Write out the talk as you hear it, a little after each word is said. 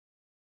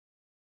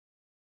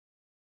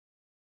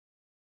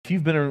If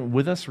you've been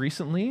with us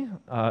recently,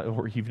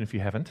 or even if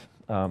you haven't,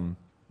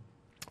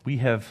 we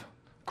have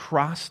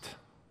crossed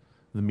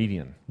the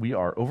median. We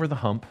are over the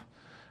hump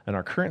in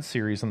our current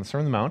series on the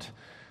Sermon on the Mount.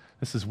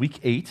 This is week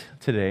 8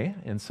 today,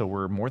 and so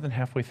we're more than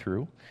halfway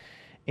through.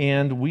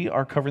 And we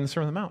are covering the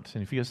Sermon on the Mount.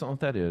 And if you guys don't know what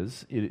that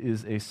is, it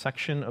is a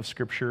section of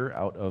Scripture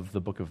out of the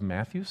book of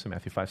Matthew, so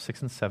Matthew 5,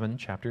 6, and 7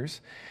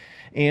 chapters.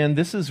 And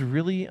this is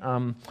really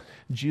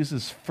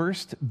Jesus'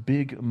 first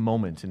big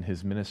moment in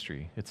his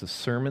ministry. It's a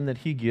sermon that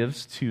he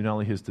gives to not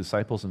only his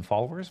disciples and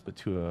followers, but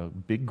to a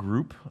big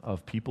group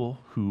of people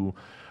who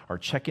are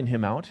checking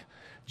him out.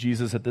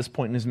 Jesus, at this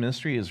point in his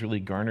ministry, has really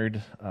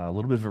garnered a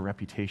little bit of a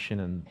reputation.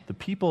 And the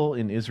people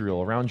in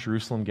Israel, around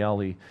Jerusalem,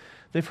 Galilee,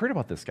 they've heard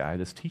about this guy,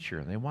 this teacher,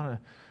 and they want to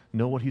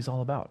know what he's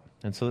all about.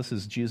 And so this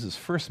is Jesus'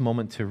 first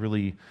moment to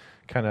really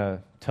kind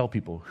of tell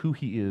people who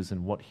he is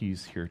and what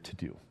he's here to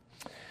do.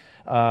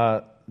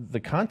 The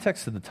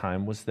context of the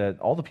time was that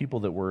all the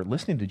people that were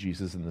listening to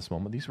Jesus in this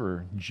moment, these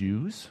were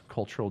Jews,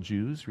 cultural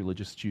Jews,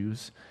 religious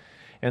Jews,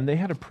 and they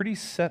had a pretty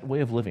set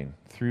way of living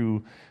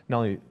through not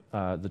only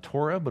the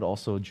Torah, but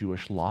also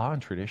Jewish law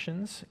and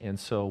traditions. And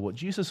so what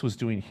Jesus was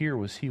doing here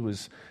was he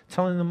was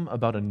telling them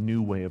about a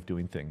new way of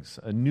doing things,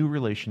 a new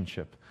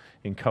relationship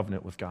in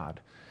covenant with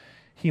God.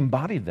 He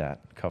embodied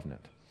that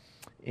covenant.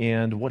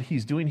 And what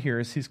he's doing here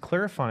is he's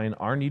clarifying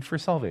our need for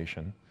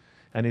salvation,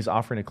 and he's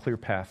offering a clear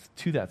path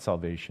to that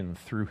salvation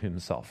through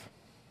himself.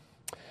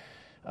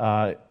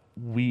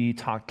 We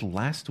talked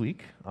last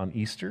week on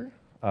Easter.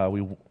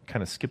 We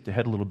kind of skipped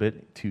ahead a little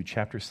bit to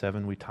chapter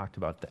 7. We talked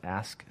about the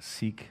ask,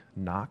 seek,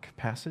 knock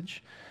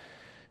passage.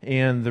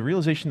 And the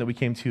realization that we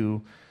came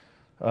to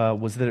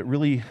was that it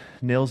really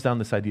nails down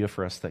this idea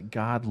for us that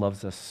God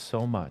loves us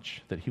so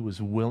much that he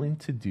was willing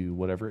to do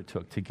whatever it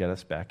took to get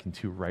us back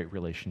into right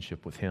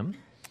relationship with him.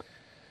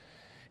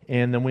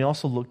 And then we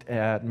also looked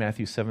at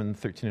Matthew 7,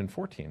 13, and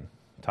 14,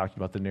 talking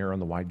about the narrow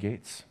and the wide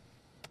gates.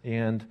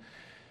 And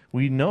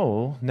we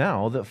know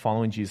now that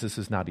following Jesus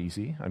is not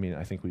easy. I mean,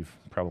 I think we've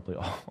probably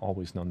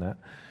always known that.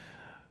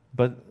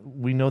 But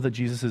we know that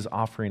Jesus is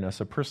offering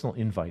us a personal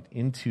invite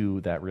into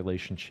that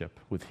relationship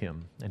with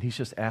him. And he's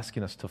just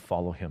asking us to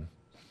follow him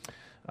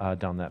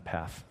down that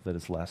path that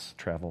is less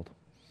traveled.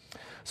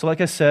 So like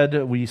I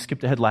said, we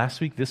skipped ahead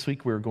last week. This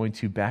week we're going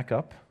to back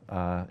up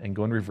and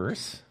go in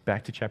reverse,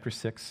 back to chapter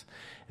 6,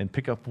 and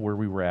pick up where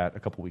we were at a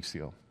couple weeks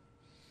ago.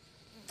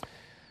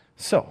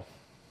 So,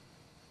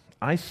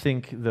 I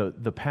think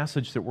the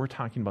passage that we're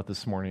talking about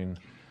this morning,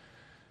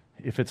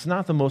 if it's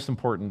not the most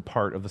important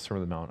part of the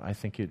Sermon on the Mount, I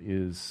think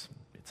it's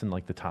in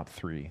like the top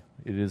 3.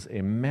 It is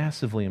a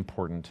massively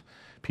important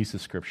piece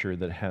of Scripture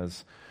that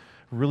has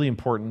really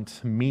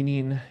important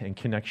meaning and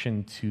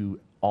connection to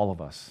all of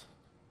us.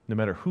 No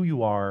matter who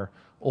you are,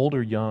 old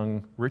or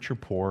young, rich or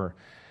poor,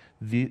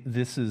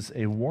 this is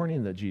a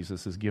warning that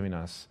Jesus is giving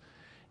us,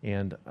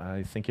 and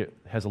I think it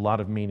has a lot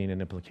of meaning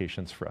and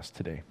implications for us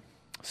today.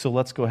 So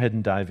let's go ahead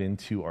and dive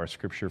into our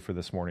scripture for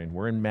this morning.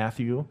 We're in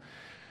Matthew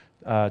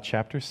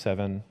chapter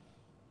 7,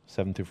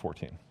 7 through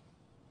 14.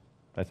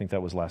 I think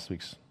that was last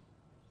week's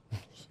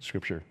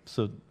scripture,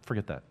 so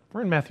forget that.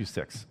 We're in Matthew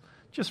 6.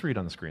 Just read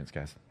on the screens,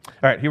 guys. All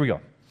right, here we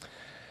go.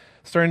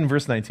 Starting in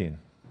verse 19,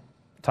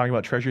 talking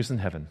about treasures in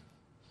heaven.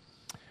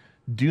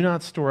 Do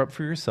not store up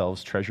for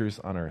yourselves treasures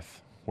on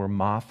earth, where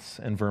moths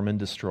and vermin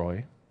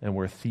destroy, and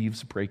where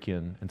thieves break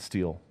in and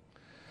steal.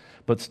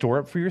 But store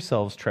up for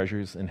yourselves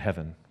treasures in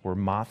heaven, where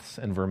moths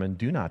and vermin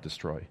do not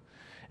destroy,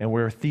 and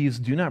where thieves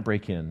do not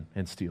break in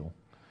and steal.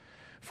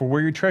 For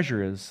where your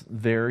treasure is,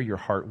 there your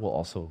heart will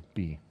also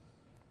be.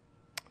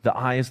 The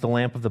eye is the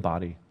lamp of the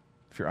body.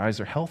 If your eyes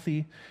are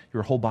healthy,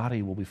 your whole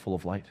body will be full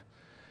of light.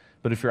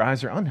 But if your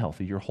eyes are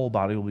unhealthy, your whole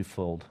body will be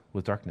filled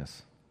with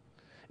darkness.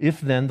 If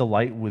then the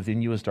light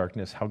within you is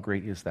darkness, how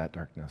great is that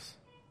darkness?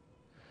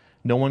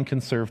 No one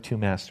can serve 2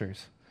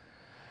 masters.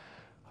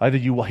 Either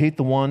you will hate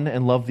the one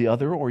and love the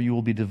other, or you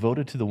will be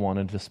devoted to the one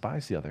and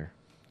despise the other.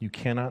 You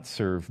cannot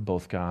serve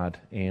both God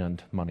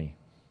and money.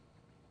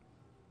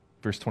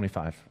 Verse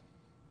 25.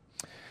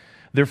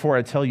 Therefore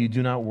I tell you,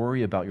 do not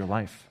worry about your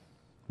life,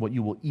 what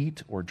you will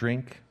eat or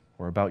drink,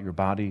 or about your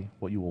body,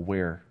 what you will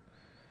wear.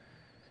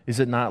 Is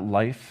not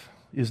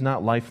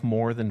life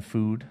more than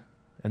food,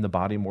 and the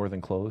body more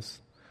than clothes?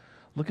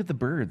 Look at the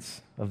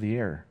birds of the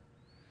air.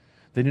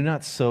 They do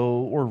not sow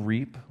or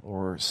reap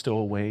or stow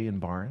away in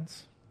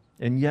barns,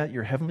 and yet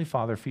your heavenly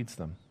Father feeds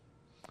them.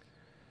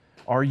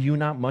 Are you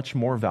not much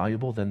more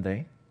valuable than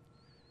they?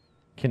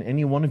 Can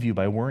any one of you,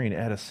 by worrying,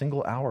 add a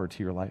single hour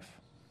to your life?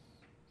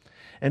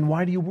 And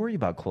why do you worry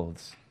about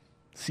clothes?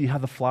 See how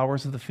the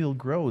flowers of the field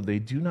grow. They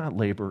do not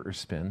labor or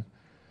spin.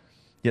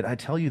 Yet I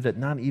tell you that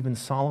not even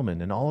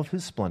Solomon in all of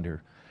his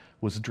splendor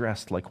was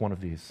dressed like one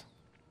of these.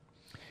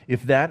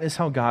 If that is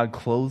how God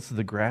clothes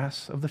the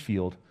grass of the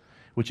field,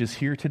 which is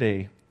here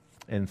today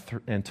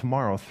and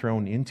tomorrow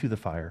thrown into the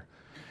fire,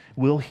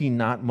 will he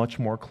not much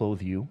more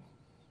clothe you,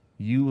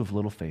 you of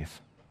little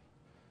faith?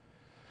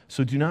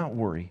 So do not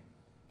worry,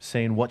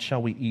 saying, what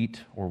shall we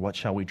eat, or what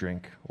shall we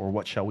drink, or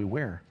what shall we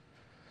wear?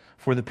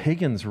 For the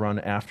pagans run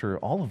after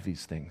all of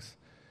these things,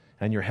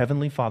 and your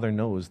heavenly Father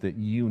knows that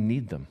you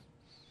need them.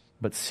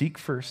 But seek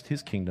first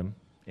his kingdom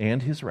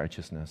and his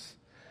righteousness,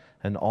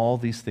 and all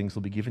these things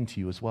will be given to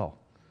you as well.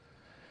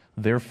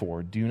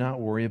 Therefore, do not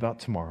worry about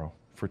tomorrow,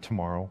 for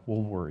tomorrow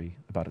will worry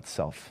about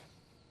itself.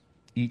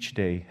 Each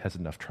day has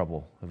enough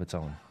trouble of its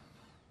own.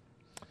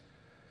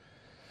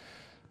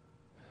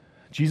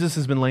 Jesus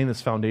has been laying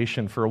this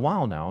foundation for a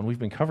while now, and we've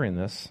been covering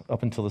this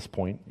up until this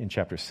point in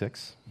chapter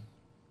 6.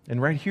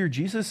 And right here,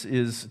 Jesus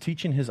is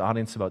teaching his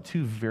audience about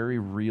two very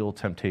real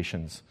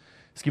temptations.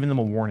 He's giving them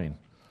a warning.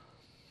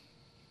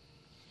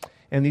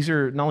 And these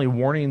are not only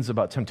warnings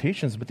about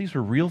temptations, but these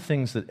were real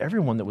things that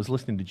everyone that was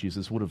listening to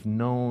Jesus would have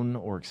known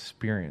or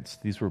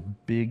experienced. These were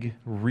big,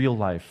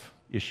 real-life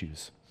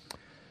issues.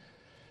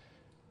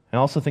 I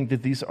also think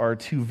that these are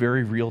two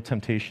very real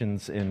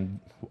temptations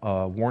and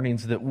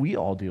warnings that we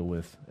all deal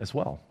with as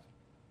well.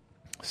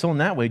 So in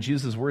that way,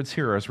 Jesus' words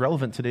here are as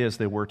relevant today as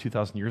they were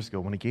 2,000 years ago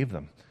when he gave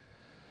them.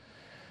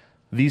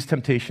 These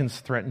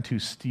temptations threaten to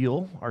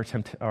steal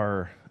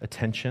our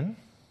attention,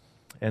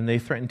 and they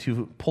threaten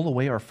to pull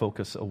away our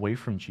focus away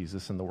from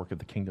Jesus and the work of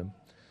the kingdom.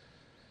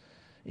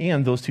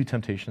 And those two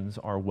temptations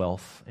are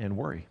wealth and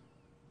worry.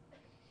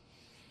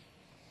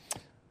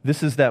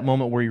 This is that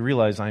moment where you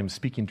realize I am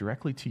speaking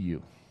directly to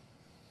you.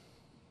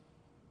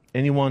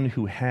 Anyone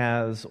who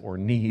has or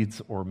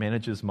needs or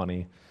manages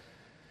money,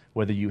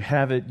 whether you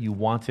have it, you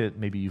want it,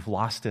 maybe you've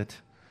lost it,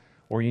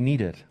 or you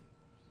need it.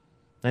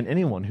 And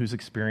anyone who's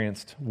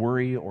experienced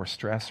worry or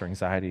stress or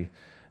anxiety,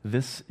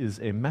 this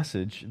is a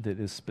message that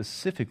is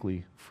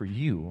specifically for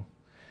you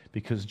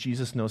because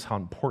Jesus knows how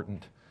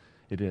important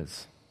it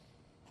is.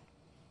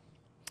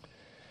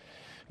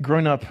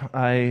 Growing up,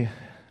 I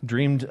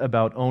dreamed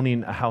about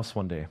owning a house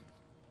one day.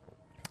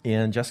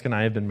 And Jessica and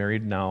I have been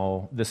married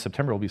now, this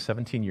September will be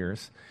 17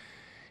 years.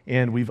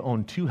 And we've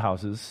owned 2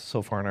 houses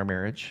so far in our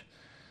marriage.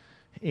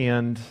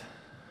 And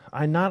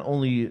I not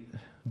only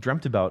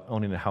dreamt about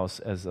owning a house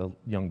as a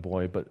young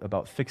boy, but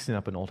about fixing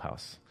up an old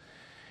house.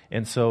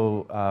 And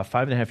so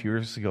 5.5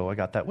 years ago, I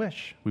got that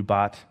wish. We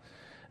bought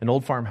an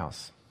old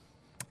farmhouse.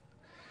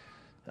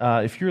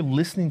 If you're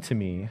listening to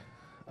me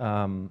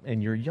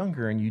and you're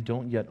younger and you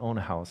don't yet own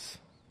a house,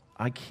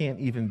 I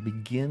can't even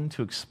begin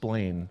to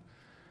explain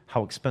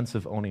how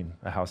expensive owning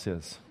a house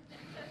is,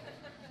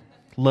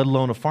 let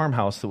alone a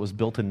farmhouse that was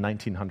built in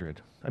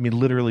 1900. I mean,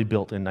 literally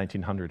built in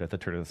 1900 at the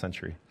turn of the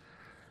century.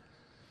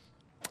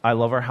 I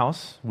love our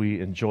house.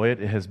 We enjoy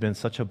it. It has been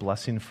such a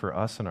blessing for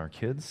us and our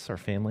kids, our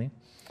family.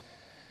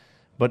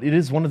 But it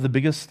is one of the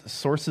biggest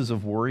sources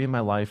of worry in my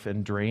life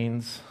and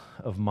drains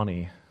of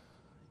money,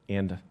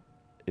 and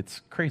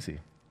it's crazy.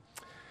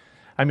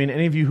 I mean,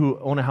 any of you who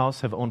own a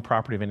house, have owned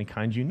property of any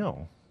kind, you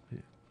know.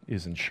 It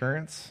is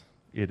insurance,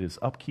 it is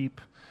upkeep,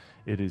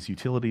 it is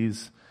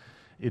utilities,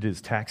 it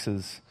is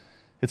taxes.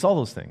 It's all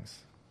those things.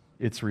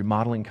 It's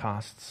remodeling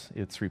costs.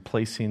 It's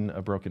replacing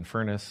a broken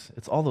furnace.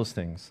 It's all those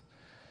things.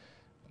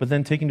 But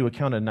then take into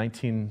account a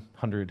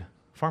 1900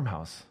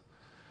 farmhouse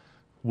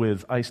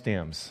with ice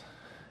dams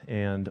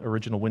and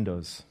original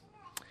windows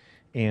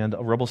and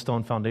a rubble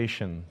stone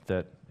foundation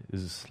that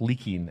is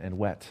leaking and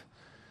wet.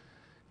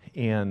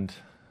 And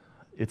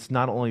it's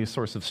not only a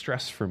source of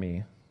stress for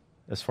me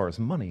as far as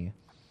money,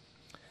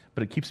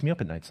 but it keeps me up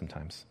at night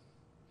sometimes.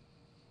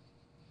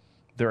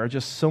 There are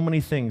just so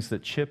many things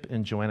that Chip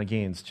and Joanna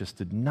Gaines just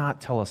did not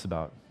tell us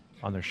about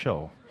on their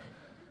show.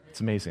 It's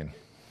amazing.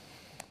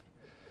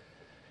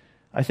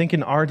 I think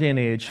in our day and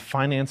age,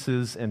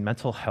 finances and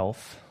mental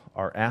health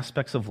are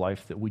aspects of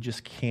life that we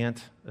just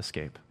can't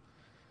escape.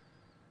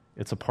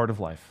 It's a part of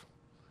life.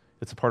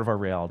 It's a part of our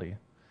reality.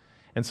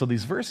 And so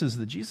these verses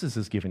that Jesus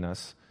is giving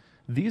us,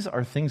 these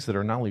are things that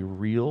are not only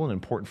real and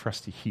important for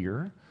us to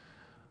hear,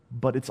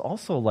 but it's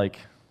also like,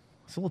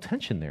 there's a little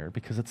tension there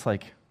because it's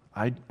like,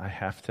 I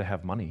have to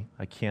have money.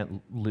 I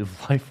can't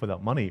live life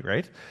without money,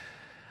 right?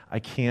 I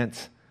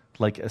can't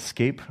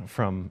escape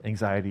from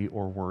anxiety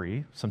or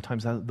worry.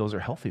 Sometimes those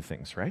are healthy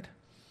things, right?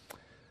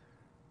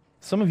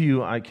 Some of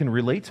you, I can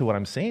relate to what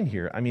I'm saying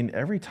here. I mean,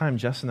 every time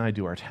Jess and I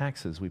do our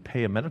taxes, we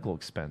pay a medical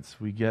expense.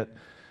 We get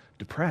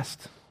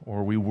depressed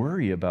or we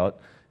worry about,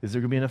 is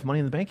there going to be enough money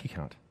in the bank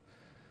account?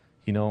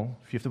 You know,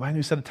 if you have to buy a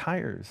new set of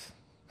tires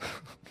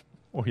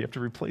or you have to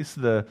replace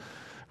the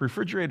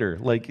refrigerator.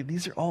 Like,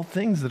 these are all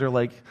things that are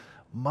like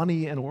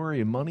money and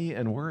worry, money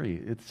and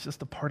worry. It's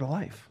just a part of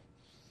life.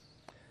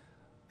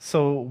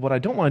 So what I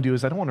don't want to do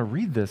is I don't want to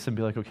read this and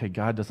be like, okay,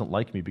 God doesn't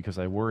like me because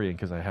I worry and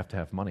because I have to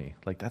have money.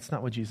 Like, that's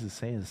not what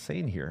Jesus is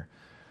saying here.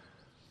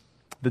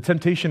 The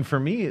temptation for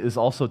me is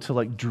also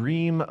to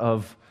dream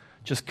of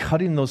just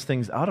cutting those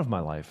things out of my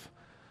life.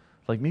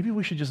 Like, maybe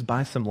we should just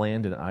buy some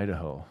land in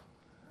Idaho,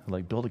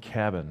 and build a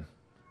cabin,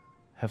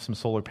 have some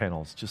solar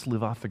panels, just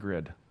live off the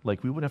grid. We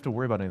wouldn't have to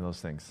worry about any of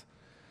those things.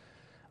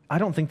 I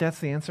don't think that's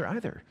the answer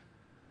either,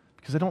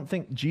 because I don't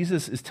think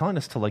Jesus is telling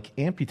us to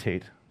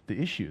amputate the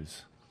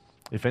issues.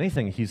 If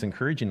anything, he's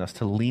encouraging us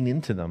to lean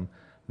into them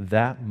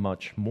that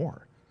much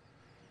more.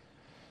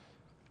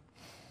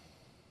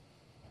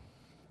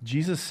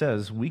 Jesus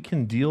says we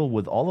can deal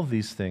with all of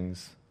these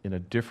things in a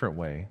different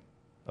way,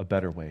 a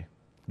better way,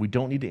 We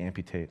don't need to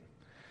amputate.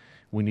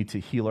 We need to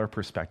heal our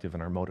perspective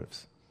and our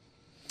motives.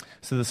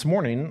 So this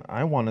morning,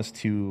 I want us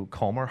to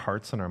calm our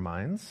hearts and our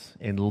minds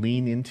and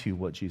lean into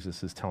what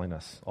Jesus is telling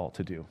us all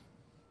to do.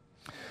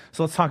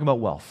 So let's talk about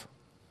wealth.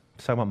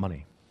 Let's talk about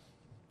money.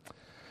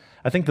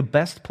 I think the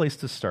best place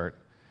to start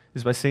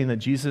is by saying that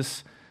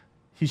Jesus,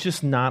 he's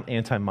just not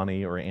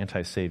anti-money or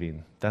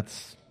anti-saving.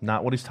 That's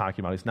not what he's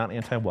talking about. He's not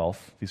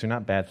anti-wealth. These are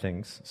not bad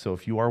things. So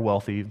if you are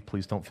wealthy,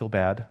 please don't feel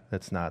bad.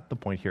 That's not the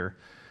point here.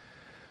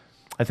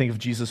 I think if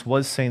Jesus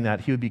was saying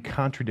that, he would be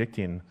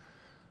contradicting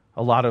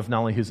a lot of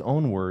not only his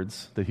own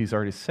words that he's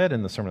already said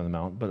in the Sermon on the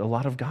Mount, but a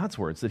lot of God's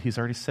words that he's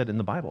already said in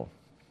the Bible.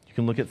 You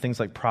can look at things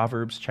like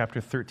Proverbs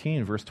chapter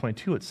 13, verse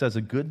 22. It says,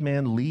 "A good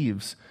man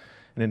leaves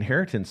an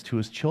inheritance to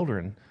his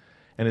children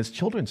and his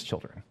children's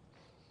children."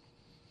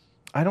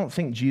 I don't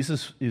think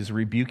Jesus is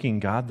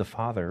rebuking God the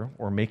Father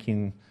for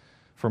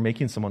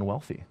making someone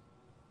wealthy.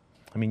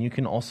 I mean, you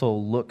can also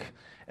look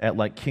at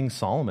like King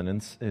Solomon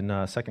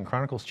in 2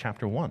 Chronicles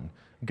chapter 1.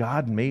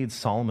 God made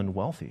Solomon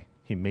wealthy.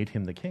 He made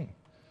him the king.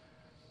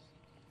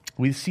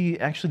 We see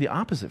actually the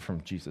opposite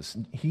from Jesus.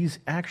 He's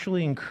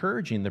actually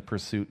encouraging the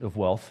pursuit of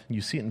wealth.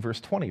 You see it in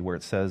verse 20 where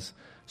it says,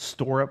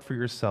 "Store up for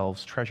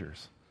yourselves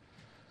treasures."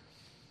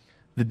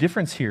 The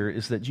difference here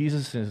is that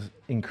Jesus is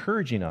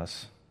encouraging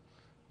us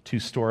to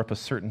store up a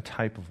certain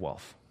type of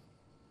wealth.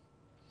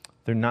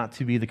 They're not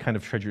to be the kind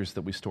of treasures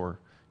that we store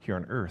here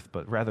on earth,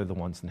 but rather the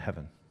ones in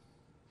heaven.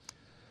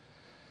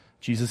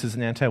 Jesus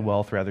isn't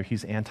anti-wealth, rather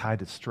he's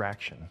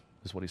anti-distraction,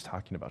 is what he's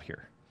talking about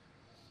here.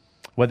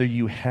 Whether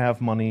you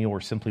have money or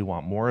simply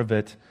want more of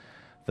it,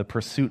 the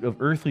pursuit of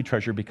earthly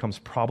treasure becomes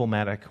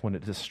problematic when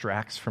it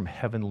distracts from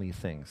heavenly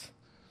things.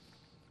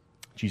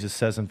 Jesus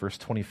says in verse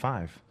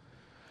 25,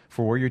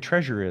 "For where your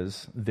treasure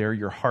is, there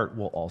your heart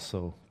will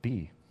also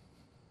be."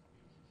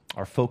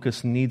 Our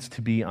focus needs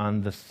to be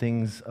on the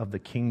things of the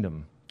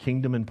kingdom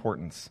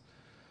importance.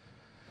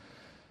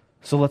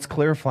 So let's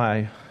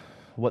clarify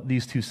what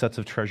these two sets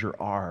of treasure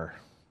are.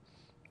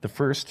 The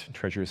first,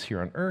 treasures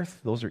here on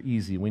earth, those are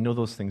easy. We know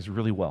those things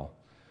really well.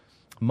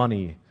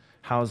 Money,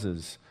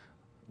 houses,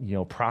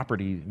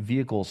 property,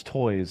 vehicles,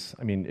 toys.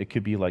 I mean, it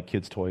could be like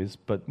kids' toys,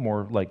 but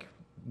more like,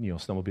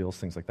 snowmobiles,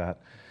 things like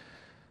that.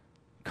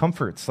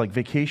 Comforts like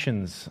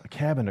vacations, a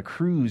cabin, a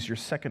cruise, your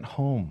second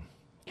home.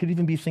 It could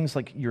even be things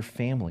like your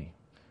family,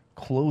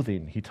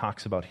 clothing he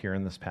talks about here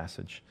in this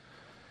passage.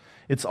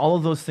 It's all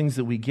of those things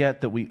that we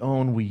get, that we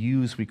own, we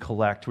use, we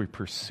collect, we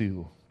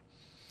pursue.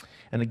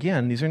 And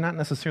again, these are not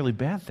necessarily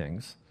bad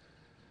things,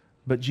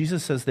 but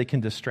Jesus says they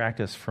can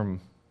distract us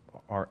from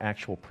our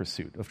actual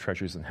pursuit of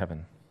treasures in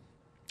heaven.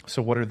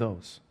 So what are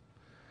those?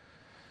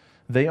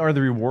 They are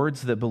the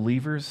rewards that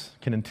believers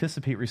can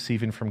anticipate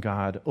receiving from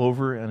God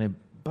over and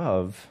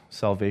above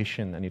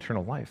salvation and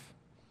eternal life.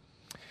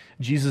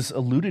 Jesus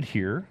alluded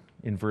here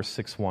in verse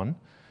 6:1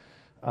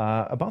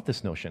 about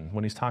this notion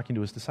when he's talking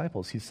to his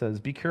disciples. He says,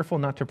 "Be careful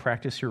not to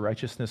practice your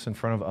righteousness in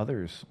front of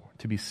others,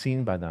 to be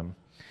seen by them.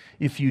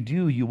 If you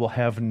do, you will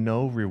have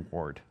no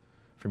reward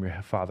from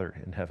your Father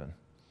in heaven."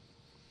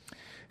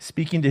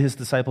 Speaking to his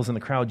disciples in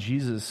the crowd,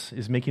 Jesus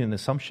is making an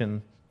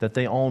assumption that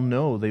they all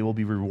know they will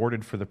be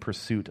rewarded for the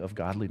pursuit of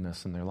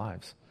godliness in their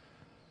lives.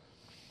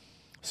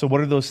 So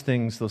what are those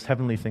things, those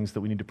heavenly things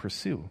that we need to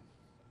pursue?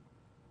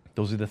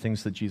 Those are the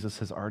things that Jesus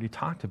has already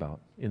talked about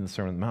in the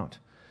Sermon on the Mount.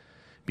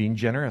 Being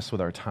generous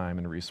with our time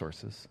and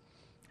resources,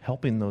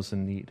 helping those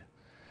in need,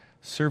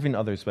 serving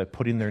others by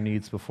putting their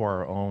needs before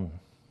our own,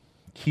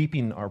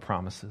 keeping our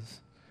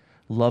promises,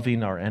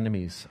 loving our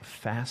enemies,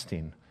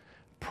 fasting,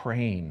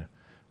 praying,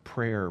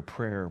 prayer.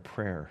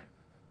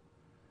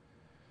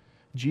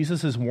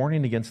 Jesus is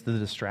warning against the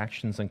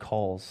distractions and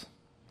calls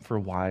for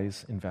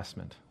wise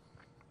investment.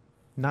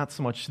 Not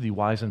so much the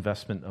wise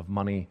investment of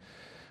money,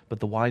 but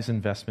the wise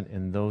investment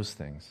in those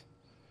things.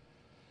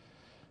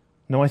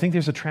 No, I think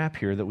there's a trap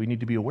here that we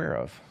need to be aware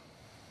of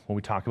when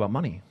we talk about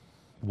money,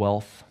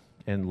 wealth,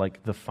 and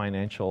like the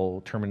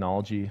financial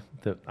terminology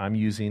that I'm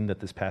using, that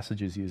this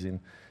passage is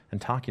using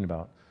and talking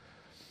about.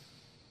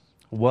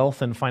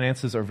 Wealth and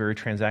finances are very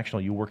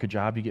transactional. You work a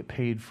job, you get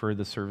paid for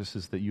the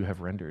services that you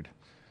have rendered.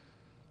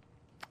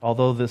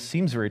 Although this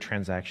seems very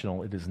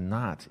transactional, it is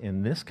not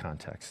in this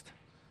context.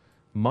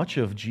 Much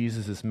of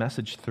Jesus'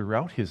 message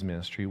throughout his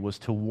ministry was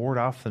to ward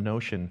off the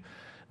notion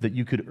that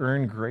you could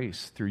earn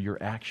grace through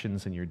your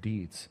actions and your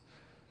deeds.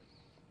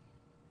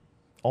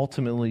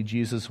 Ultimately,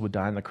 Jesus would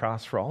die on the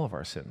cross for all of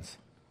our sins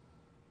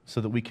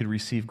so that we could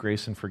receive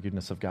grace and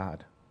forgiveness of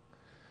God.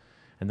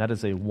 And that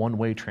is a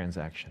one-way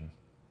transaction,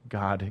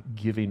 God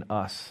giving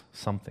us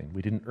something.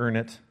 We didn't earn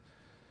it,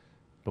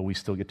 but we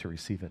still get to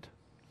receive it.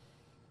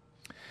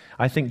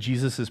 I think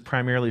Jesus is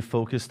primarily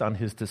focused on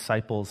his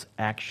disciples'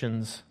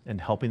 actions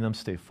and helping them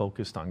stay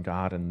focused on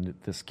God and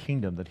this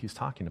kingdom that he's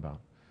talking about.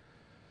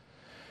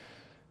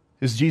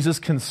 Is Jesus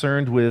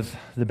concerned with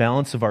the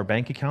balance of our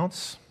bank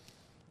accounts,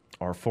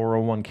 our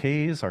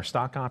 401ks, our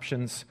stock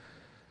options?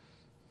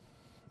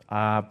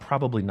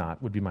 Probably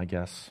not, would be my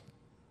guess.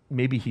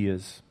 Maybe he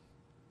is.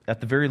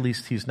 At the very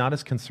least, he's not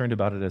as concerned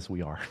about it as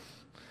we are.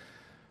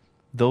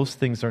 those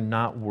things are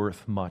not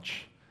worth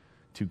much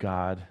to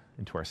God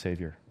and to our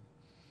Savior.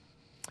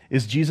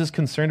 Is Jesus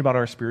concerned about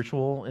our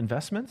spiritual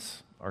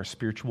investments, our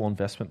spiritual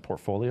investment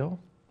portfolio?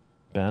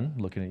 Ben,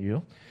 looking at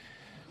you.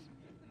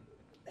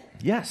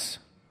 Yes.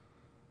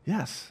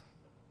 Yes.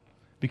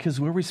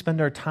 Because where we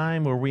spend our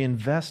time, where we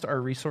invest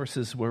our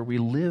resources, where we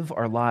live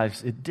our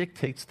lives, it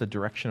dictates the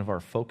direction of our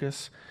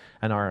focus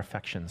and our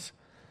affections.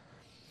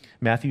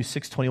 Matthew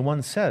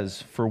 6:21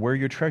 says, "For where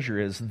your treasure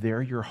is,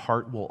 there your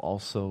heart will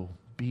also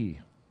be."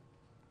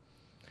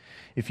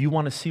 If you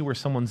want to see where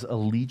someone's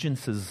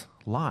allegiances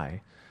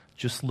lie,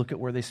 just look at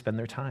where they spend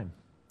their time,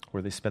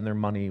 where they spend their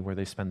money, where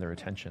they spend their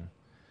attention.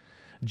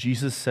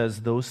 Jesus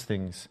says those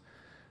things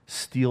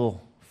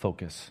steal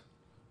focus.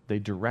 They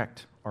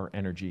direct our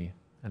energy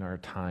and our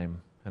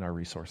time and our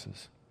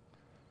resources.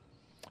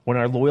 When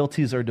our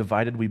loyalties are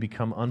divided, we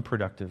become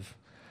unproductive,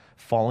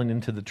 falling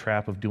into the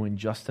trap of doing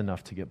just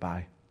enough to get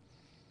by.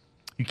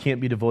 You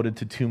can't be devoted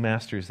to two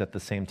masters at the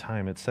same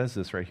time. It says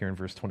this right here in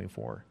verse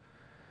 24.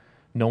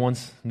 No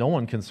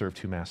one can serve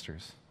two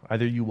masters.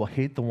 Either you will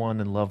hate the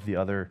one and love the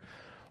other,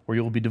 or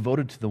you will be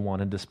devoted to the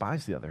one and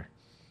despise the other.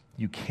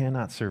 You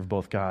cannot serve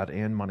both God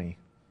and money.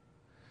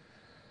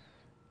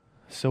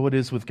 So it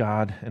is with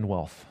God and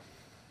wealth.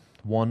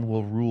 One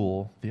will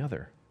rule the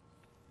other.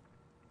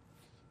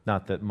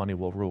 Not that money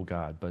will rule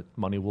God, but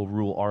money will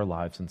rule our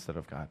lives instead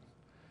of God.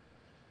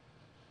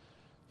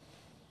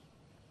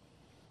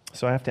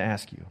 So I have to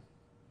ask you,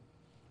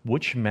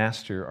 which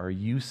master are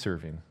you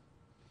serving?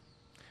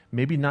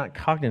 Maybe not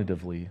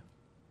cognitively,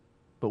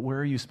 but where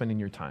are you spending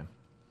your time?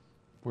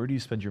 Where do you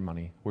spend your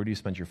money? Where do you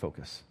spend your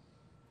focus?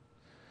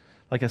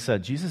 Like I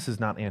said, Jesus is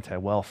not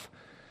anti-wealth.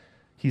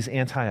 He's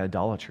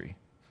anti-idolatry.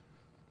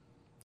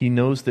 He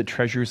knows that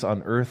treasures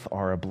on earth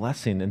are a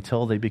blessing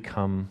until they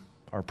become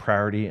our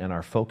priority and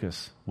our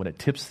focus. When it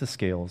tips the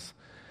scales,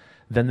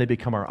 then they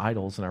become our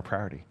idols and our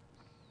priority.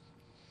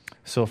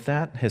 So if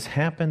that has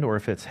happened or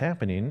if it's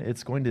happening,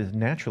 it's going to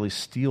naturally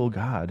steal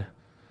God.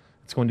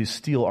 It's going to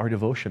steal our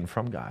devotion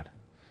from God.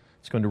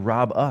 It's going to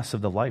rob us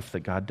of the life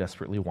that God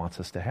desperately wants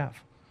us to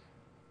have.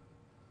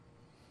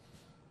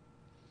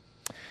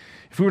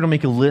 If we were to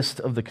make a list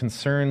of the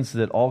concerns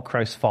that all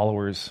Christ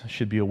followers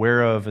should be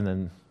aware of and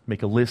then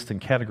make a list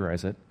and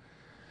categorize it,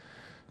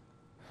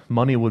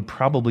 money would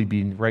probably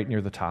be right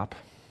near the top.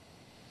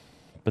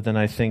 But then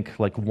I think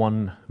like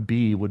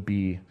 1B would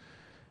be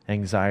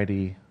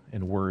anxiety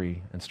and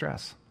worry and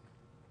stress.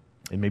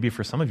 And maybe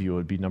for some of you it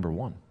would be number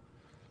 1.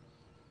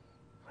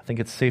 I think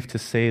it's safe to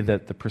say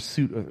that the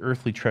pursuit of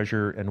earthly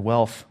treasure and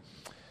wealth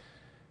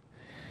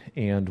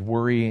and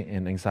worry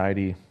and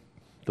anxiety,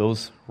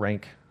 those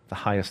rank the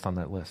highest on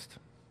that list.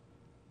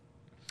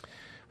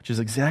 Which is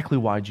exactly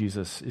why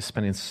Jesus is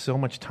spending so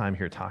much time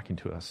here talking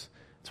to us.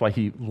 It's why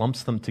he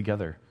lumps them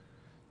together.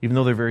 Even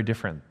though they're very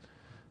different,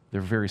 they're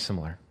very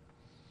similar.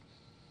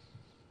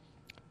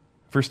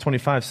 Verse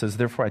 25 says,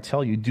 "Therefore I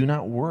tell you, do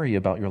not worry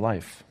about your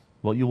life,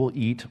 what you will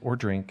eat or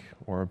drink,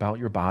 or about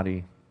your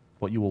body,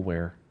 what you will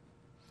wear."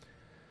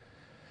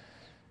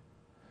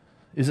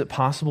 Is it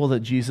possible that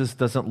Jesus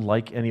doesn't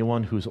like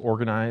anyone who's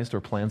organized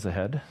or plans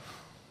ahead?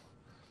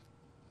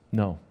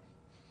 No.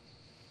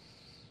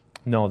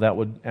 No, that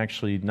would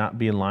actually not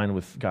be in line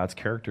with God's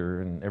character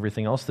and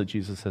everything else that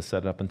Jesus has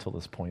said up until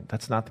this point.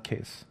 That's not the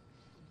case.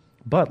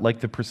 But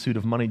like the pursuit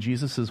of money,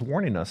 Jesus is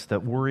warning us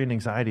that worry and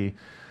anxiety,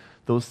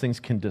 those things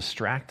can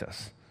distract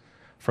us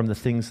from the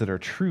things that are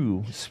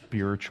true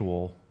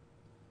spiritual,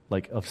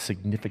 like of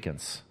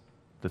significance,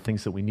 the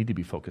things that we need to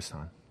be focused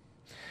on.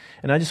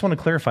 And I just want to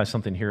clarify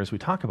something here as we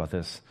talk about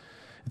this.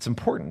 It's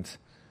important.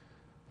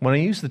 When I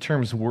use the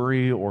terms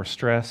worry or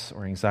stress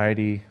or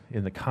anxiety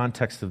in the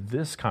context of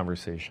this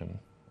conversation,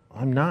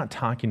 I'm not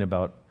talking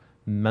about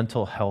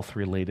mental health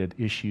related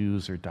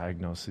issues or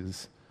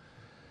diagnoses.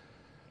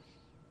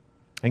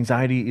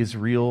 Anxiety is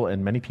real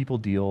and many people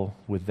deal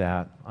with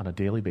that on a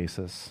daily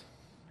basis,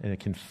 and it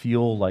can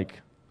feel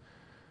like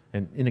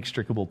an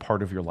inextricable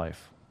part of your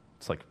life.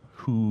 It's like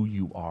who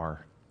you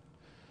are.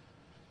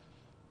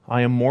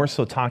 I am more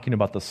so talking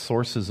about the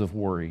sources of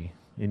worry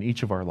in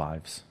each of our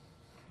lives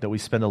that we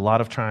spend a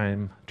lot of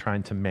time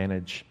trying to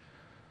manage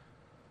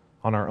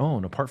on our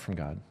own, apart from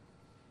God.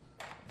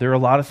 There are a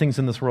lot of things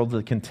in this world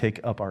that can take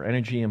up our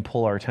energy and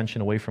pull our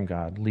attention away from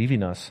God,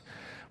 leaving us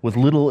with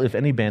little, if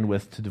any,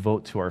 bandwidth to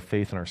devote to our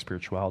faith and our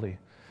spirituality.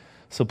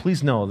 So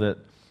please know that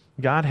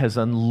God has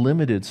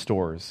unlimited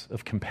stores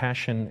of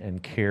compassion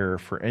and care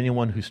for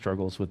anyone who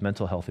struggles with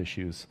mental health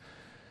issues,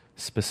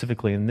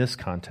 specifically in this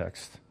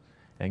context,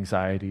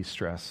 anxiety,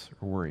 stress,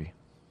 or worry.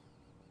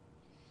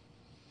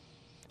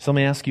 So let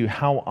me ask you,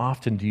 how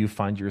often do you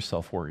find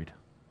yourself worried?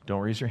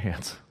 Don't raise your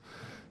hands.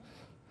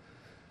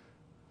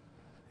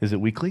 Is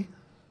it weekly?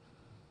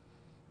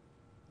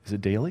 Is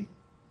it daily?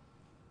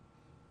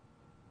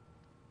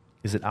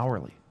 Is it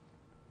hourly?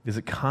 Is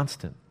it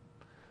constant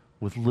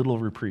with little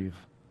reprieve?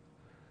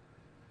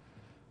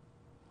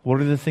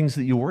 What are the things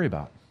that you worry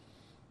about?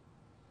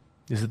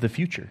 Is it the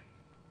future?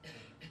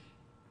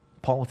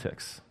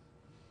 Politics?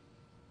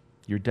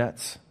 Your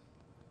debts?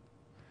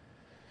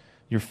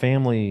 your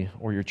family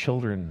or your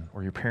children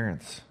or your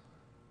parents,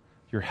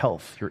 your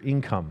health, your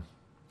income,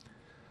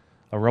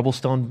 a rubble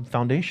stone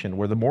foundation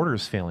where the mortar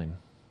is failing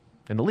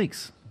and it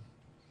leaks.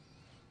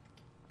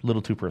 A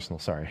little too personal,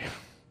 sorry.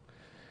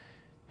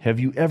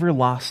 Have you ever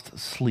lost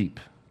sleep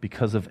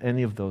because of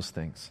any of those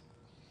things?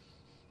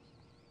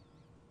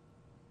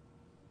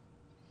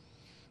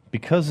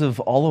 Because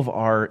of all of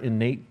our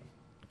innate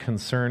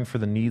concern for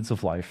the needs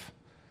of life,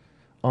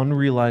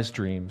 unrealized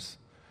dreams,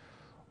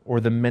 or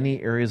the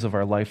many areas of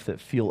our life that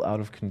feel out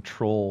of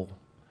control,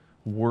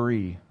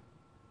 worry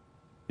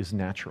is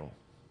natural.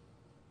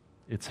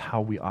 It's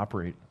how we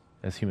operate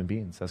as human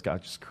beings, as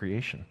God's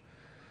creation.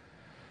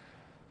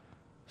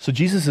 So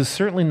Jesus is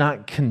certainly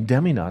not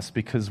condemning us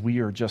because we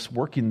are just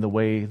working the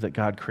way that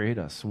God created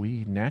us.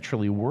 We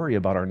naturally worry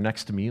about our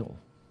next meal,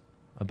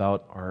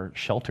 about our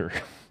shelter.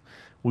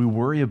 We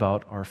worry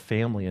about our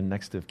family and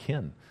next of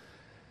kin.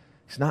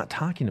 He's not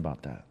talking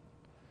about that.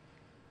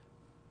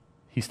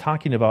 He's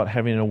talking about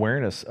having an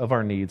awareness of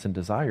our needs and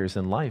desires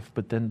in life,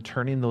 but then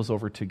turning those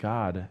over to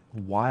God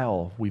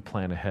while we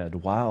plan ahead,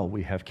 while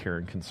we have care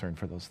and concern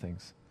for those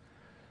things.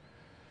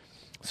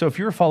 So if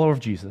you're a follower of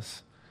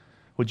Jesus,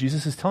 what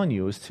Jesus is telling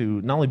you is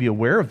to not only be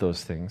aware of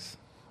those things,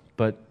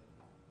 but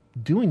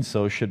doing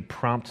so should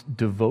prompt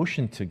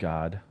devotion to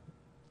God,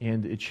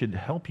 and it should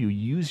help you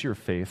use your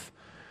faith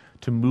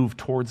to move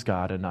towards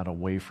God and not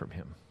away from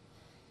Him.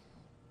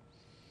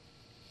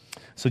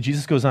 So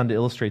Jesus goes on to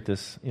illustrate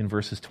this in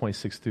verses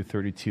 26 through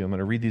 32. I'm going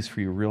to read these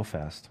for you real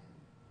fast.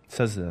 It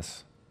says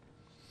this: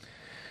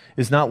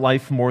 Is not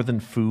life more than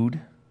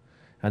food,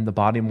 and the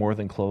body more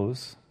than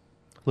clothes?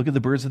 Look at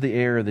the birds of the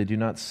air. They do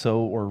not sow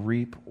or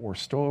reap or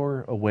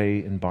store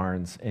away in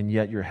barns, and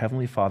yet your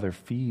heavenly Father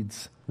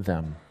feeds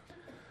them.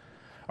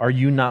 Are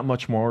you not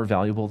much more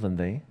valuable than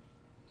they?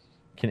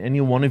 Can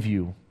any one of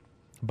you,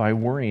 by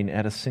worrying,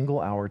 add a single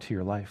hour to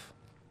your life?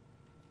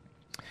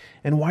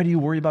 And why do you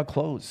worry about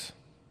clothes?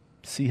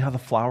 See how the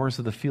flowers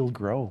of the field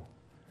grow.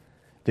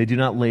 They do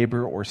not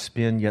labor or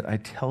spin, yet I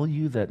tell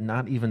you that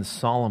not even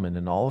Solomon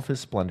in all of his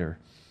splendor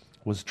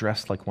was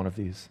dressed like one of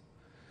these.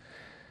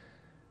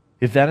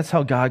 If that is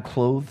how God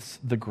clothes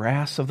the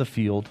grass of the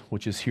field,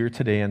 which is here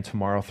today and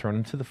tomorrow thrown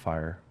into the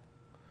fire,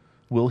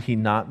 will He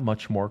not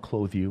much more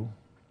clothe you?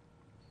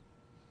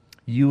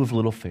 You of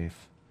little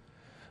faith.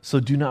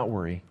 So do not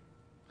worry,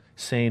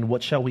 saying,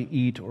 what shall we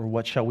eat, or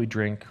what shall we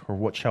drink, or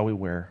what shall we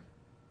wear?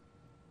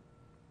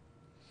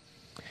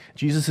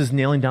 Jesus is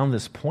nailing down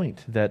this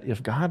point that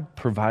if God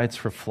provides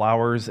for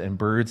flowers and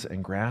birds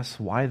and grass,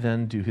 why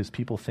then do His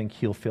people think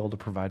He'll fail to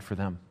provide for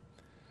them?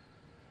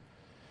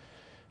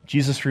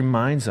 Jesus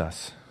reminds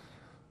us,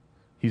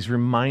 He's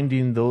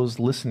reminding those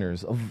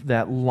listeners of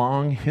that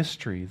long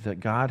history that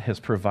God has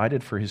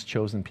provided for His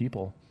chosen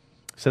people.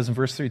 It says in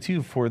verse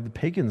 32, for the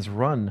pagans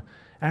run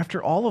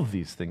after all of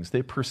these things.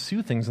 They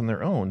pursue things on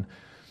their own,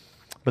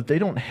 but they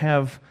don't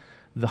have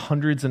the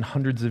hundreds and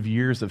hundreds of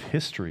years of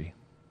history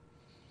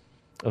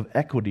of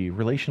equity,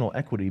 relational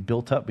equity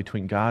built up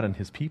between God and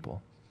His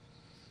people.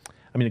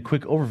 I mean, a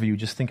quick overview,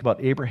 just think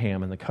about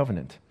Abraham and the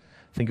covenant.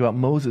 Think about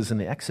Moses and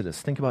the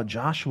Exodus. Think about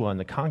Joshua and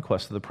the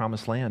conquest of the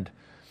promised land.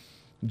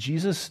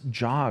 Jesus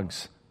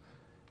jogs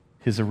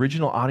His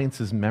original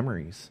audience's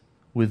memories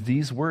with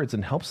these words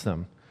and helps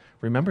them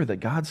remember that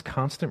God's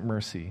constant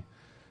mercy,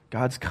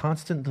 God's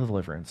constant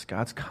deliverance,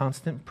 God's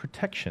constant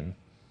protection,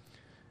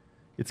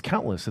 it's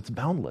countless, it's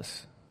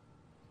boundless.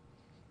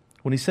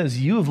 When He says,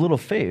 you of little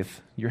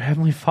faith, your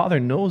heavenly Father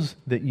knows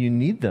that you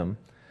need them,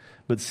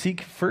 but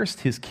seek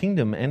first His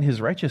kingdom and His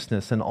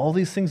righteousness, and all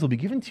these things will be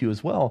given to you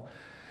as well.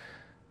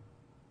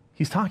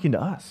 He's talking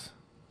to us.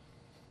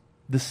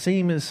 The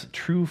same is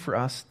true for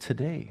us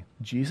today.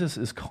 Jesus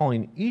is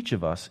calling each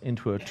of us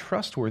into a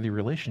trustworthy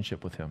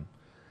relationship with Him.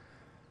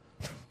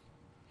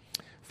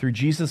 Through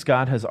Jesus,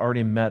 God has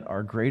already met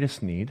our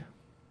greatest need,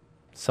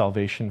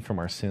 salvation from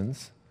our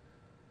sins.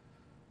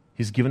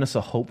 He's given us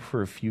a hope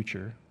for a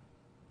future,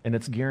 and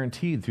it's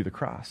guaranteed through the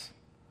cross.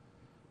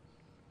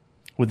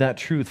 With that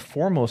truth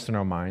foremost in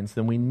our minds,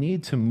 then we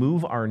need to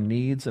move our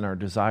needs and our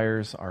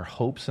desires, our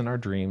hopes and our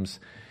dreams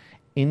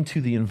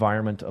into the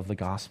environment of the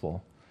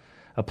gospel,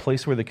 a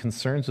place where the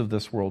concerns of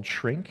this world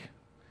shrink,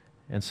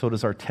 and so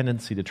does our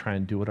tendency to try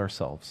and do it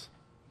ourselves.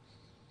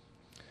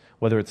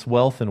 Whether it's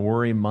wealth and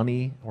worry,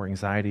 money or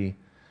anxiety,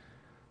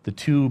 the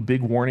two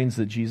big warnings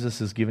that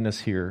Jesus is giving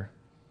us here,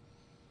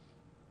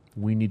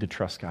 we need to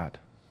trust God.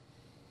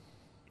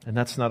 And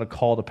that's not a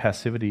call to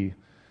passivity.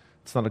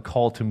 It's not a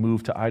call to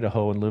move to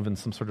Idaho and live in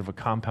some sort of a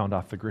compound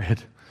off the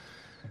grid.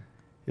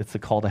 It's a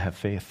call to have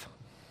faith.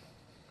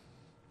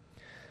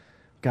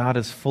 God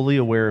is fully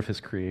aware of His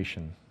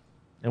creation.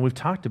 And we've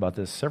talked about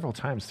this several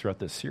times throughout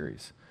this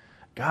series.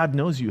 God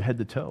knows you head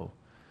to toe.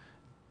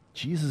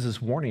 Jesus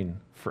is warning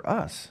for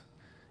us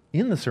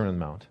in the Sermon on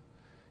the Mount.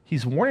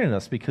 He's warning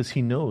us because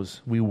He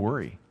knows we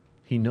worry.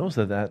 He knows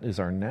that that is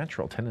our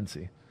natural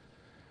tendency.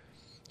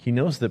 He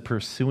knows that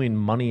pursuing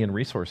money and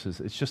resources,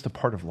 it's just a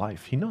part of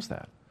life. He knows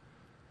that.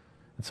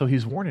 And so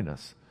He's warning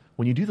us,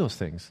 when you do those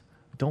things,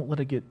 don't let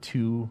it get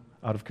too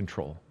out of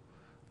control.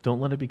 Don't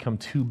let it become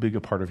too big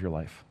a part of your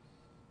life.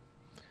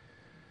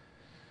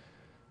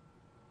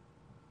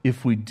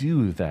 If we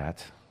do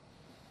that,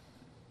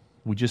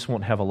 we just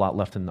won't have a lot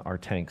left in our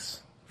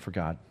tanks for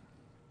God.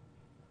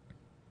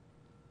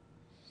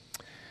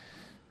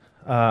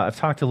 I've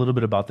talked a little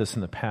bit about this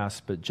in the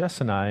past, but Jess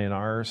and I, in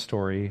our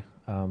story,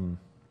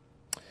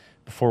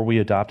 before we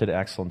adopted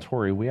Axel and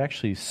Tori, we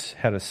actually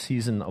had a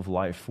season of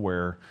life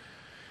where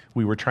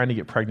we were trying to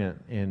get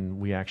pregnant, and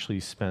we actually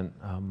spent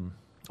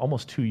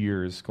almost 2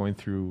 years going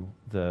through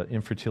the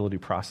infertility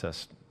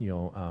process,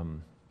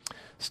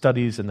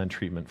 studies and then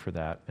treatment for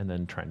that, and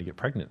then trying to get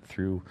pregnant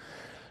through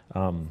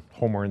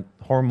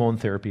hormone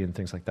therapy and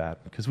things like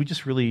that, because we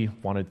just really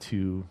wanted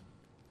to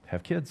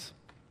have kids.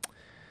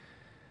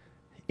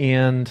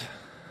 And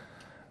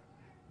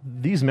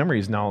these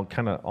memories now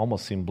kind of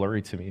almost seem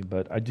blurry to me,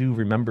 but I do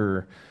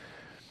remember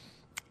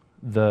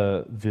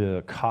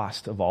the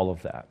cost of all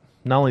of that.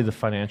 Not only the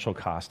financial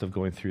cost of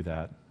going through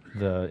that,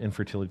 the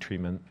infertility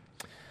treatment,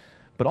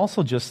 but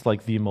also just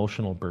like the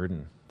emotional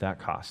burden, that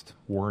cost,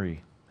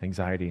 worry,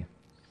 anxiety.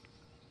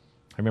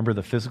 I remember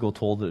the physical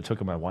toll that it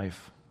took on my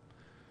wife.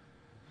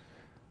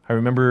 I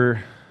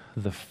remember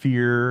the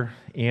fear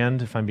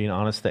and, if I'm being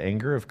honest, the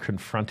anger of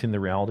confronting the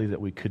reality that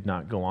we could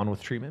not go on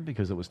with treatment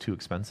because it was too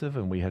expensive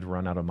and we had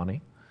run out of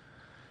money.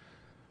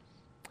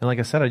 And like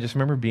I said, I just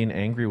remember being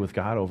angry with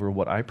God over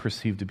what I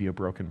perceived to be a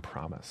broken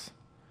promise,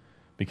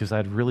 because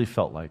I'd really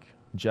felt like,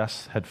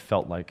 Jess had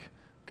felt like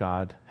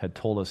God had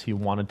told us he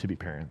wanted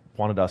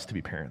us to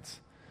be parents,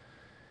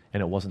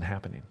 and it wasn't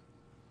happening.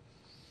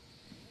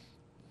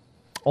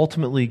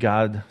 Ultimately,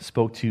 God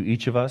spoke to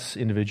each of us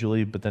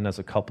individually, but then as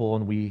a couple,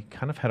 and we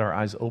kind of had our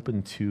eyes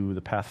open to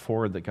the path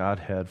forward that God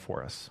had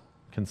for us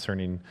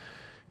concerning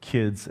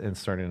kids and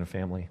starting a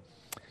family.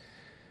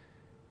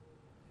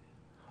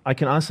 I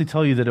can honestly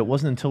tell you that it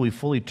wasn't until we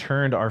fully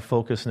turned our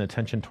focus and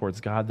attention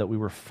towards God that we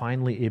were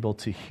finally able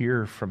to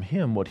hear from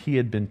him what he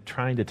had been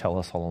trying to tell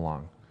us all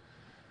along.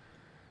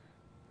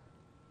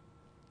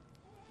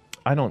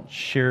 I don't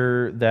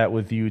share that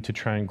with you to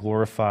try and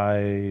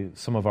glorify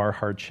some of our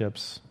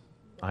hardships.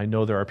 I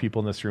know there are people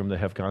in this room that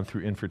have gone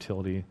through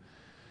infertility,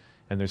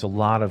 and there's a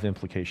lot of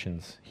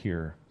implications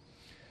here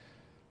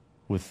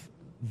with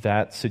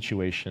that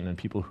situation and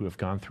people who have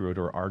gone through it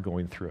or are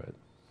going through it.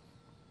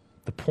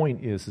 The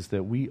point is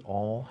that we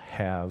all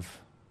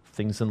have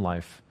things in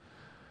life,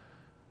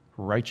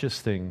 righteous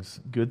things,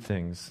 good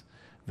things,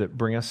 that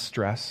bring us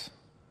stress,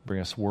 bring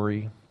us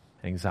worry,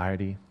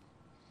 anxiety.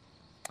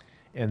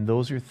 And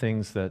those are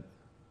things that,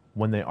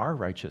 when they are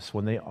righteous,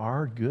 when they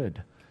are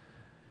good,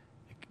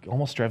 it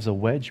almost drives a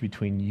wedge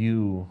between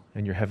you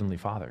and your Heavenly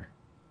Father.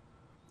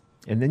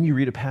 And then you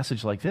read a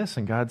passage like this,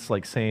 and God's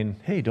like saying,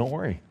 hey, don't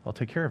worry, I'll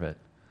take care of it.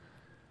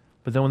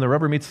 But then when the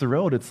rubber meets the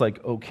road, it's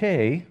like,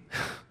 okay,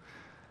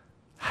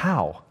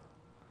 how?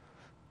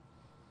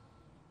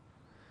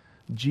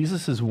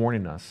 Jesus is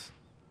warning us,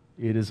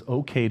 it is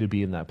okay to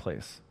be in that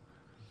place.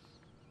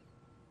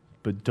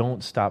 But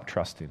don't stop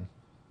trusting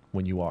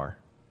when you are.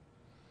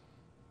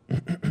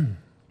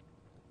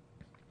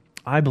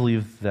 I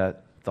believe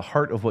that the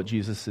heart of what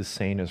Jesus is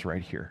saying is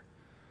right here.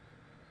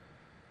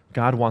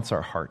 God wants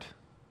our heart.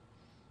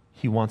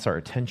 He wants our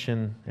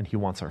attention, and he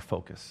wants our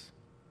focus.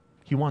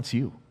 He wants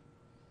you.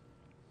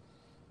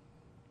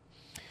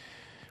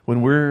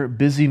 When we're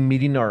busy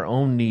meeting our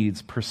own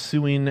needs,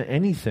 pursuing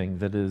anything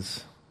that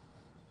is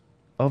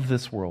of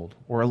this world,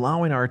 or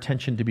allowing our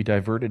attention to be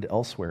diverted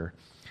elsewhere,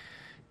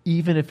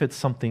 even if it's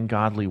something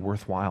godly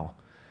worthwhile,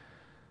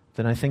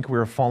 then I think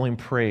we're falling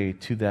prey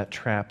to that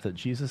trap that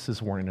Jesus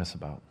is warning us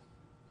about.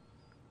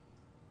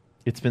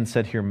 It's been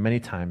said here many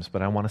times,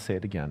 but I want to say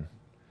it again.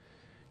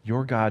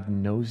 Your God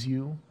knows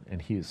you, and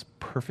he is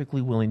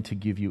perfectly willing to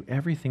give you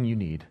everything you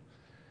need.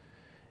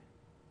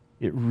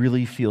 It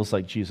really feels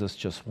like Jesus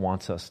just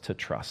wants us to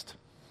trust.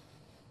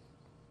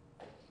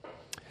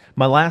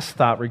 My last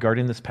thought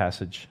regarding this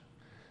passage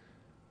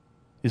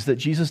is that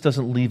Jesus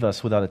doesn't leave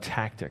us without a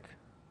tactic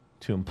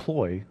to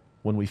employ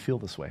when we feel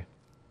this way.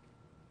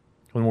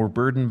 When we're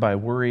burdened by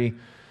worry,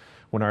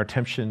 when our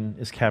attention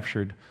is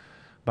captured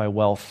by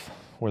wealth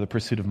or the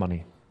pursuit of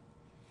money.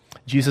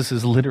 Jesus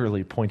is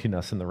literally pointing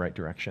us in the right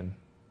direction.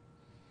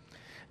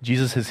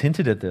 Jesus has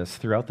hinted at this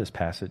throughout this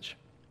passage,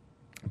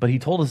 but he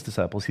told his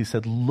disciples, he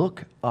said,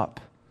 look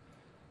up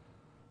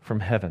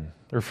from heaven,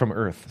 or from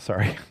earth,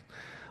 sorry.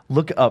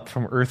 Look up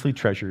from earthly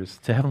treasures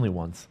to heavenly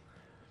ones.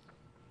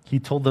 He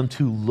told them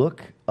to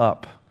look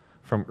up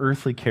from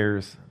earthly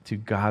cares to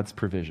God's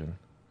provision.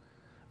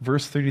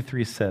 Verse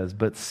 33 says,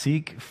 but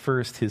seek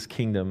first his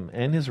kingdom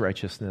and his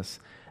righteousness,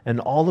 and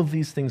all of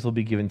these things will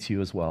be given to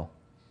you as well.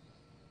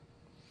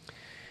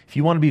 If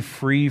you want to be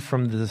free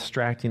from the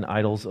distracting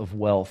idols of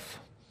wealth,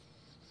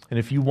 and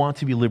if you want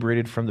to be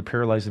liberated from the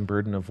paralyzing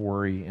burden of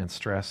worry and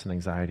stress and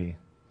anxiety,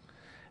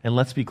 and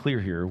let's be clear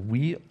here,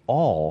 we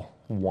all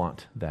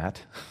want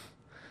that.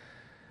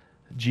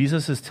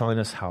 Jesus is telling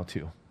us how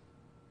to.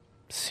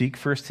 Seek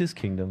first his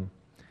kingdom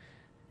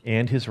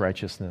and his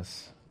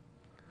righteousness.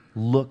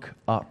 Look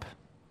up,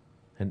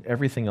 and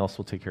everything else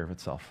will take care of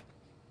itself.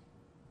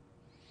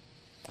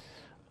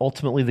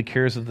 ultimately the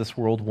cares of this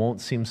world won't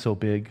seem so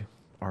big.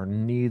 Our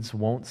needs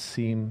won't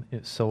seem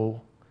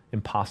so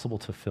impossible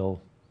to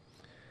fill.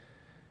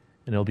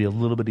 And it'll be a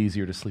little bit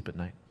easier to sleep at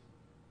night.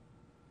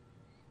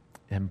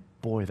 And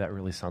boy, that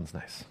really sounds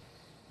nice.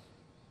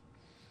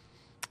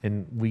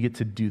 And we get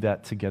to do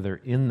that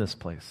together in this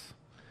place.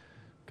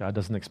 God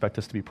doesn't expect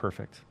us to be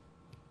perfect,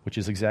 which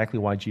is exactly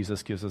why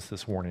Jesus gives us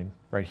this warning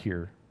right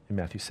here in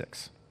Matthew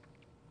 6.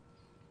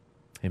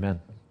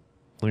 Amen.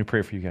 Let me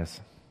pray for you guys.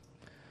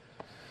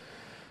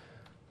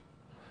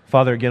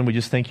 Father, again, we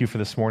just thank you for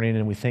this morning,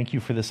 and we thank you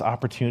for this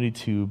opportunity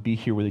to be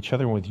here with each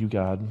other and with you,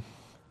 God.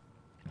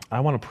 I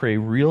want to pray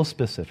real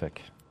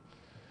specific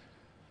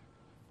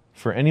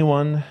for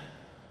anyone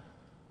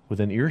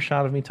within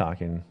earshot of me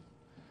talking.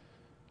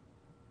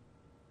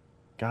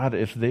 God,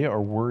 if they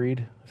are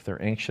worried, if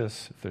they're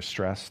anxious, if they're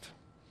stressed,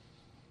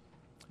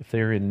 if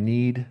they're in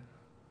need,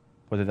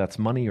 whether that's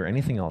money or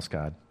anything else,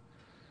 God,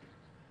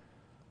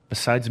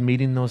 besides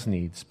meeting those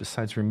needs,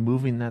 besides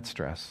removing that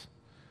stress,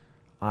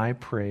 I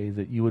pray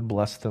that you would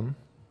bless them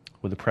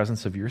with the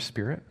presence of your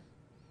Spirit,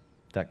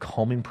 that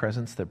calming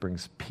presence that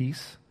brings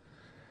peace.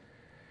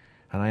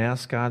 And I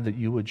ask, God, that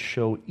you would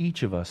show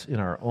each of us in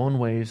our own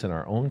ways, in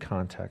our own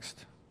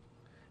context,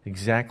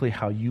 exactly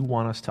how you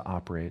want us to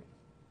operate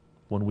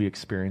when we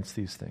experience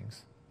these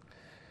things.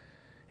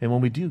 And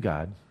when we do,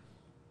 God,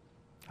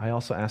 I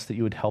also ask that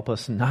you would help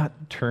us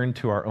not turn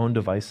to our own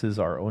devices,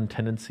 our own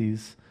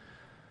tendencies.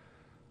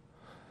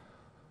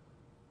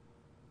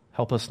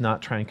 Help us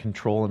not try and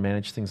control and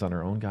manage things on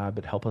our own, God,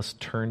 but help us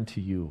turn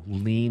to you,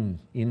 lean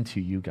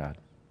into you, God.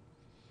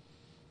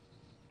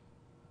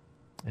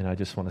 And I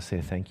just want to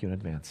say thank you in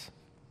advance.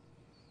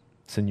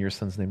 It's in your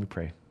Son's name we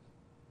pray.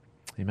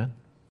 Amen.